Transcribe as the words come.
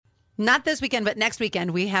Not this weekend, but next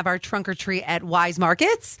weekend, we have our trunk or treat at Wise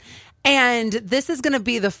Markets. And this is going to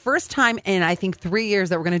be the first time in, I think, 3 years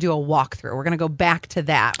that we're going to do a walkthrough. We're going to go back to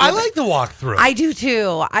that. I like the walkthrough. I do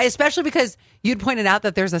too. Especially because you'd pointed out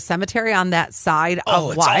that there's a cemetery on that side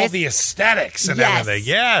of Wise. It's all the aesthetics and everything.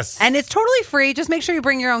 Yes. And it's totally free. Just make sure you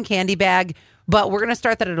bring your own candy bag. But we're going to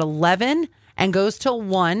start that at 11 and goes till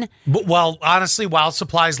 1. Well, honestly, while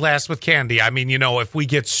supplies last with candy, I mean, if we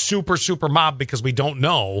get super, super mobbed because we don't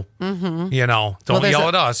know, don't yell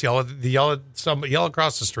at us. Yell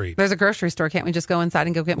across the street. There's a grocery store. Can't we just go inside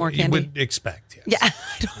and go get more candy? You would expect, yes. Yeah.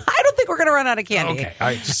 I don't think we're going to run out of candy. Okay,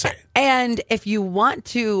 I just say it. And if you want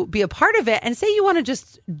to be a part of it, and say you want to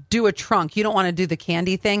just do a trunk, you don't want to do the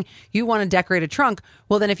candy thing, you want to decorate a trunk,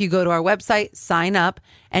 well, then if you go to our website, sign up,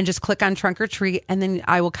 and just click on Trunk or Treat, and then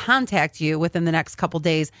I will contact you within the next couple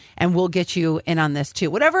days, and we'll get you in on this too.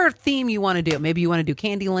 Whatever theme you want to do, maybe you want to do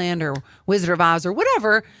Candyland or Wizard of Oz or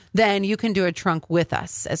whatever, then you can do a trunk with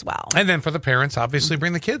us as well. And then for the parents, obviously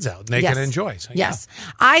bring the kids out, and they can enjoy. So, yes.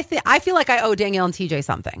 I feel like I owe Danielle and TJ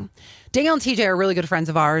something. Danielle and TJ are really good friends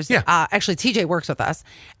of ours. Yeah. Actually, TJ works with us,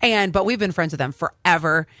 but we've been friends with them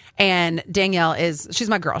forever. And Danielle she's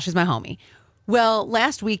my girl. She's my homie. Well,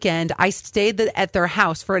 last weekend, I stayed at their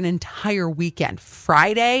house for an entire weekend,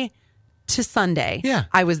 Friday to Sunday. Yeah.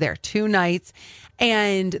 I was there 2 nights.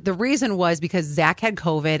 And the reason was because Zach had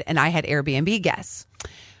COVID and I had Airbnb guests.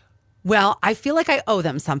 Well, I feel like I owe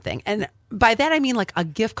them something. And by that, I mean like a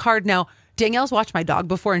gift card. Now, Danielle's watched my dog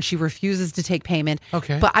before and she refuses to take payment.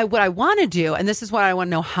 Okay. But what I want to do, and this is what I want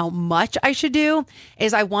to know how much I should do,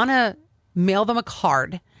 is I want to mail them a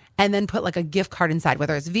card and then put like a gift card inside,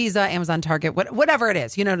 whether it's Visa, Amazon, Target, whatever it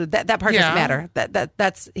is. That part doesn't matter.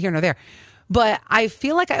 That's here nor there. But I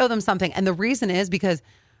feel like I owe them something. And the reason is because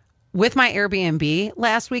with my Airbnb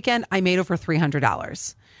last weekend, I made over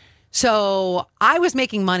 $300. So I was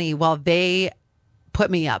making money while they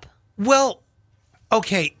put me up. Well,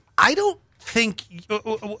 okay. I don't think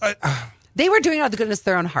they were doing it out of the goodness of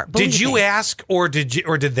their own heart. Did you ask or did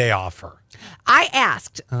they offer? I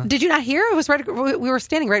asked. Did you not hear? It was right. We were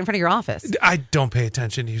standing right in front of your office. I don't pay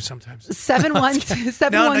attention to you sometimes.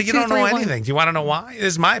 712-712-231. No, you don't know anything. Do you want to know why? This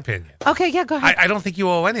is my opinion. Okay, yeah, go ahead. I don't think you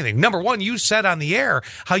owe anything. Number one, you said on the air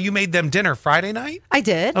how you made them dinner Friday night. I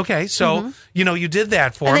did. Okay, so you did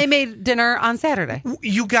that for them. And they made dinner on Saturday.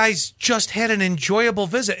 You guys just had an enjoyable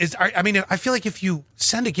visit. I feel like if you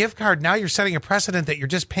send a gift card, now you're setting a precedent that you're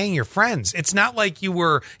just paying your friends. It's not like you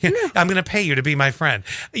were, I'm going to pay you to be my friend.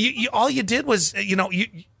 All you did was,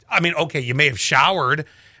 okay, you may have showered,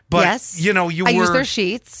 but yes. I used their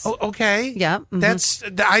sheets. Oh, okay. Yeah.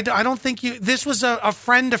 Mm-hmm. I don't think this was a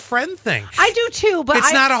friend to friend thing. I do too, but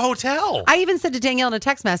it's not a hotel. I even said to Danielle in a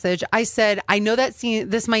text message, I said, I know that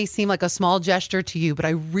this might seem like a small gesture to you, but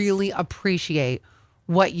I really appreciate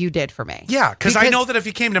what you did for me. Yeah, because I know that if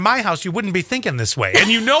you came to my house, you wouldn't be thinking this way. And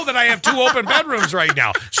you know that I have 2 open bedrooms right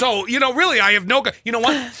now. So, really, I have you know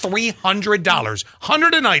what? $300.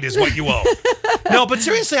 $100 a night is what you owe. No, but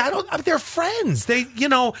seriously, they're friends. They,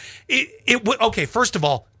 okay, first of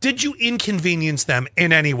all, did you inconvenience them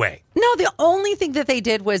in any way? No, the only thing that they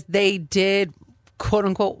did was they did quote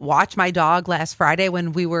unquote watch my dog last Friday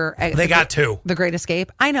when we were at The Great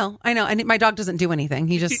Escape. I know. And my dog doesn't do anything.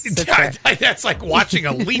 He just sits there. That's like watching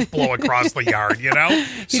a leaf blow across the yard,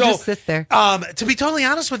 He just sits there. To be totally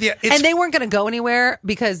honest with you, and they weren't going to go anywhere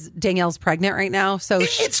because Danielle's pregnant right now. So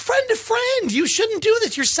it's friend to friend. You shouldn't do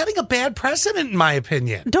this. You're setting a bad precedent, in my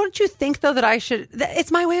opinion. Don't you think though that I should?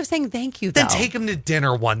 It's my way of saying thank you. Then take them to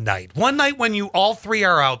dinner one night. One night when you all 3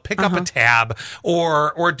 are out, pick up a tab,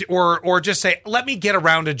 or just say, let me get a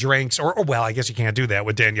round of drinks, or well, I guess you can't do that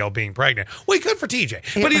with Danielle being pregnant. Well, you could for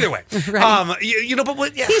TJ, but either way, right.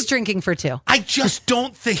 He's drinking for 2. I just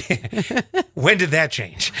don't think. When did that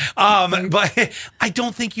change? But I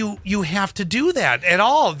don't think you have to do that at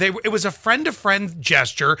all. It was a friend to friend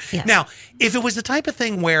gesture. Yes. Now, if it was the type of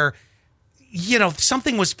thing where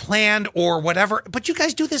something was planned or whatever, but you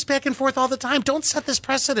guys do this back and forth all the time. Don't set this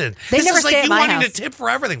precedent. This never is like stay at you my wanting house. to tip for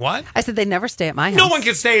everything. What? I said they never stay at my house. No one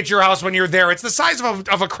can stay at your house when you're there. It's the size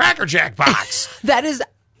of a Cracker Jack box. That is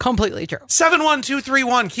completely true.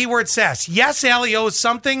 71231, keyword sass. Yes, Allie owes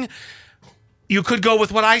something. You could go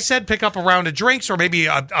with what I said, pick up a round of drinks or maybe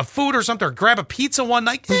a food or something, or grab a pizza one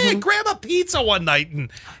night. Grab a pizza one night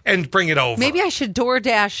and bring it over. Maybe I should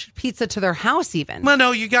DoorDash pizza to their house even. Well,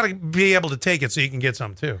 no, you got to be able to take it so you can get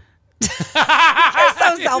some too. You're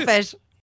so selfish.